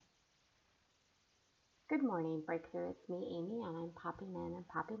Good morning, Breakthrough. It's me, Amy, and I'm popping in and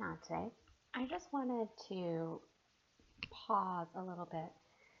popping on today. I just wanted to pause a little bit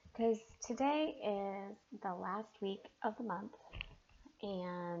because today is the last week of the month,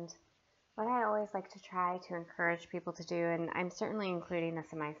 and what I always like to try to encourage people to do, and I'm certainly including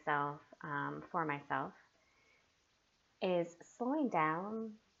this in myself, for myself, is slowing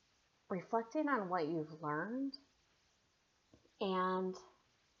down, reflecting on what you've learned, and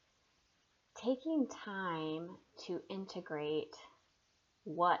taking time to integrate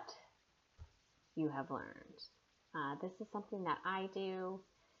what you have learned. This is something that I do,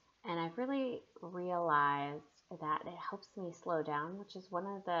 and I've really realized that it helps me slow down, which is one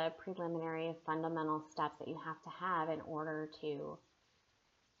of the preliminary fundamental steps that you have to have in order to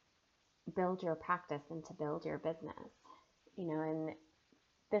build your practice and to build your business. And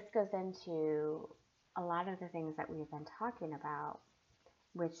this goes into a lot of the things that we've been talking about,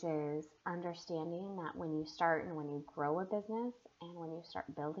 which is understanding that when you start and when you grow a business and when you start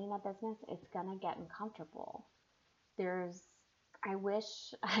building a business, it's going to get uncomfortable. I wish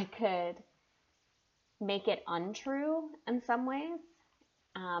I could make it untrue in some ways,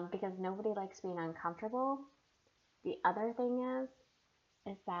 because nobody likes being uncomfortable. The other thing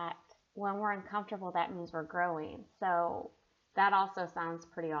is that when we're uncomfortable, that means we're growing. So that also sounds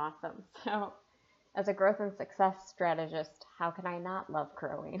pretty awesome. So as a growth and success strategist, how can I not love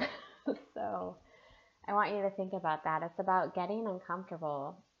growing? So I want you to think about that. It's about getting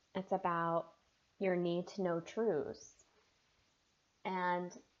uncomfortable. It's about your need to know truths.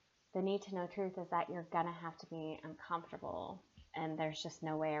 And the need to know truth is that you're going to have to be uncomfortable, and there's just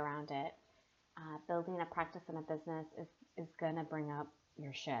no way around it. Building a practice in a business is going to bring up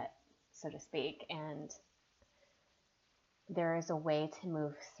your shit, so to speak, and there is a way to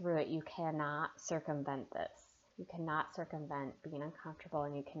move through it. You cannot circumvent this. You cannot circumvent being uncomfortable,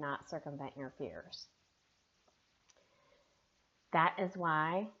 and you cannot circumvent your fears. That is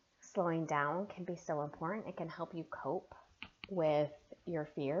why slowing down can be so important. It can help you cope with your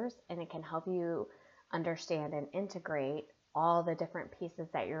fears, and it can help you understand and integrate all the different pieces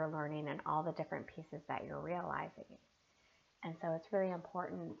that you're learning and all the different pieces that you're realizing. And so it's really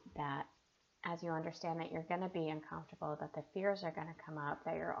important that as you understand that you're going to be uncomfortable, that the fears are going to come up,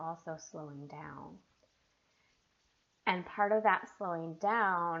 that you're also slowing down. And part of that slowing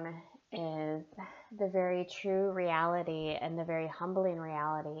down is the very true reality and the very humbling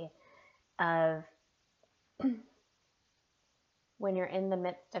reality of when you're in the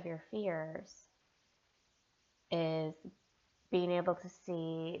midst of your fears, is being able to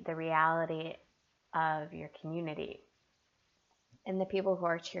see the reality of your community and the people who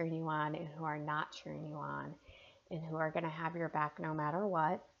are cheering you on and who are not cheering you on, and who are going to have your back no matter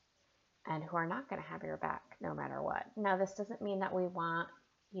what, and who are not going to have your back no matter what. Now, this doesn't mean that we want,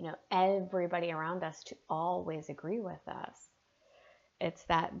 everybody around us to always agree with us. It's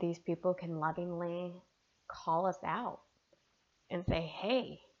that these people can lovingly call us out and say,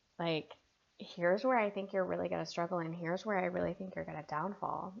 hey, here's where I think you're really going to struggle, and here's where I really think you're going to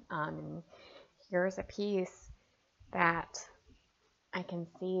downfall. And here's a piece that I can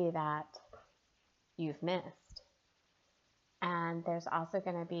see that you've missed. And there's also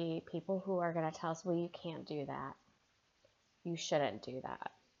going to be people who are going to tell us, well, you can't do that. You shouldn't do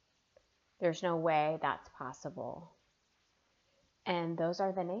that. There's no way that's possible. And those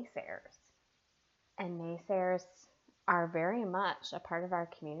are the naysayers. And naysayers are very much a part of our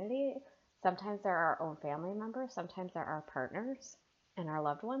community. Sometimes they're our own family members. Sometimes they're our partners and our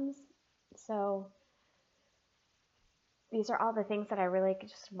loved ones. So these are all the things that I really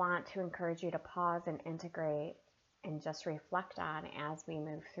just want to encourage you to pause and integrate and just reflect on as we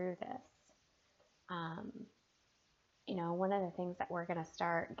move through this. One of the things that we're going to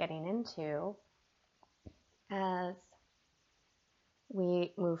start getting into as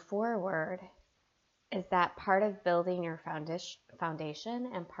we move forward is that part of building your foundation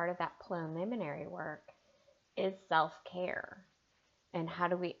and part of that preliminary work is self-care. And how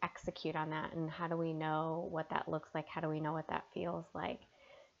do we execute on that? And how do we know what that looks like? How do we know what that feels like?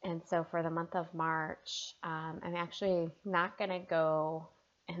 And so for the month of March, I'm actually not going to go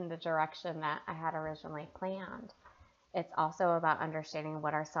in the direction that I had originally planned. It's also about understanding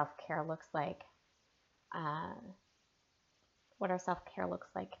what our self-care looks like.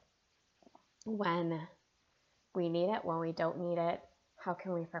 When we need it, when we don't need it, how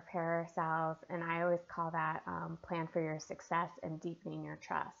can we prepare ourselves? And I always call that plan for your success and deepening your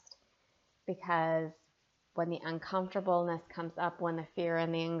trust. Because when the uncomfortableness comes up, when the fear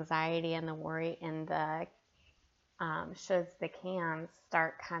and the anxiety and the worry and the shoulds, the cans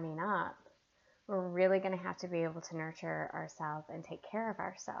start coming up, we're really going to have to be able to nurture ourselves and take care of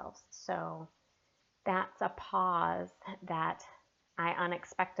ourselves. So that's a pause that I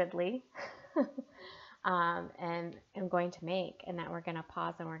unexpectedly and am going to make, and that we're going to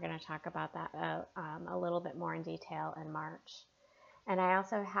pause and we're going to talk about that a little bit more in detail in March. And I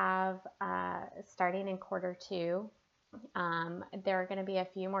also have, starting in Q2, there are going to be a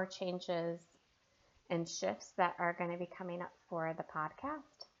few more changes and shifts that are going to be coming up for the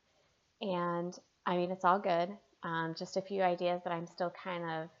podcast. And I mean, it's all good. Just a few ideas that I'm still kind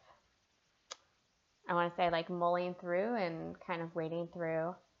of, I want to say, like mulling through and kind of wading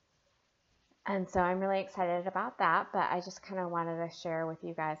through. And so I'm really excited about that, but I just kind of wanted to share with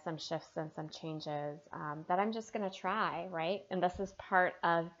you guys some shifts and some changes that I'm just going to try, right? And this is part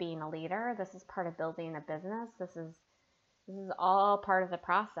of being a leader. This is part of building a business. This is all part of the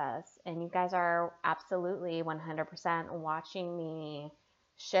process. And you guys are absolutely 100% watching me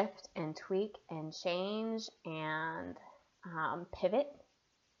shift and tweak and change and pivot.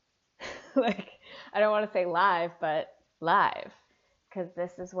 Like, I don't want to say live, but live. Because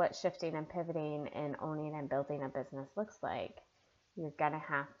this is what shifting and pivoting and owning and building a business looks like. You're going to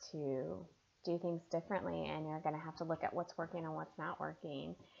have to do things differently, and you're going to have to look at what's working and what's not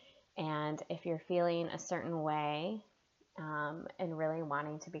working. And if you're feeling a certain way and really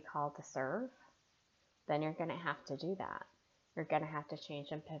wanting to be called to serve, then you're going to have to do that. You're going to have to change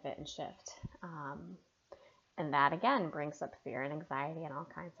and pivot and shift. And that, again, brings up fear and anxiety and all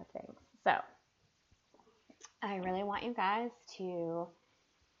kinds of things. So I really want you guys to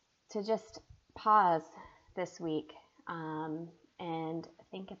just pause this week and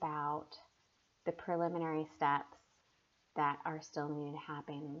think about the preliminary steps that are still needing to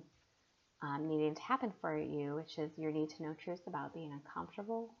happen for you, which is your need to know truth about being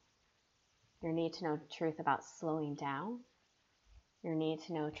uncomfortable, your need to know truth about slowing down, your need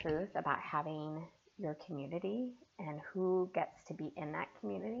to know truth about having your community and who gets to be in that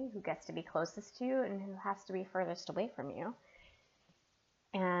community, who gets to be closest to you, and who has to be furthest away from you.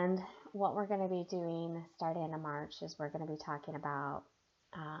 And what we're going to be doing starting in March is we're going to be talking about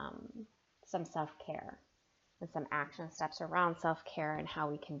some self-care and some action steps around self-care and how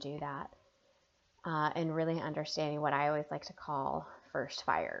we can do that, and really understanding what I always like to call first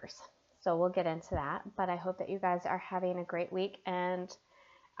fires. So we'll get into that, but I hope that you guys are having a great week, and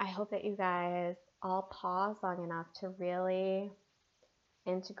I hope that you guys all pause long enough to really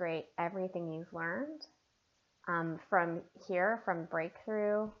integrate everything you've learned from here, from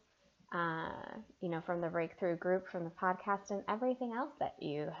Breakthrough, from the Breakthrough group, from the podcast, and everything else that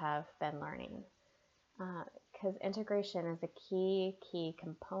you have been learning. Because integration is a key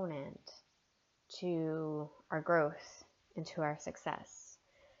component to our growth and to our success.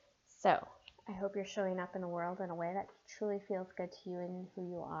 So I hope you're showing up in the world in a way that truly feels good to you and who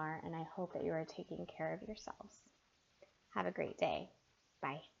you are, and I hope that you are taking care of yourselves. Have a great day.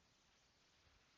 Bye.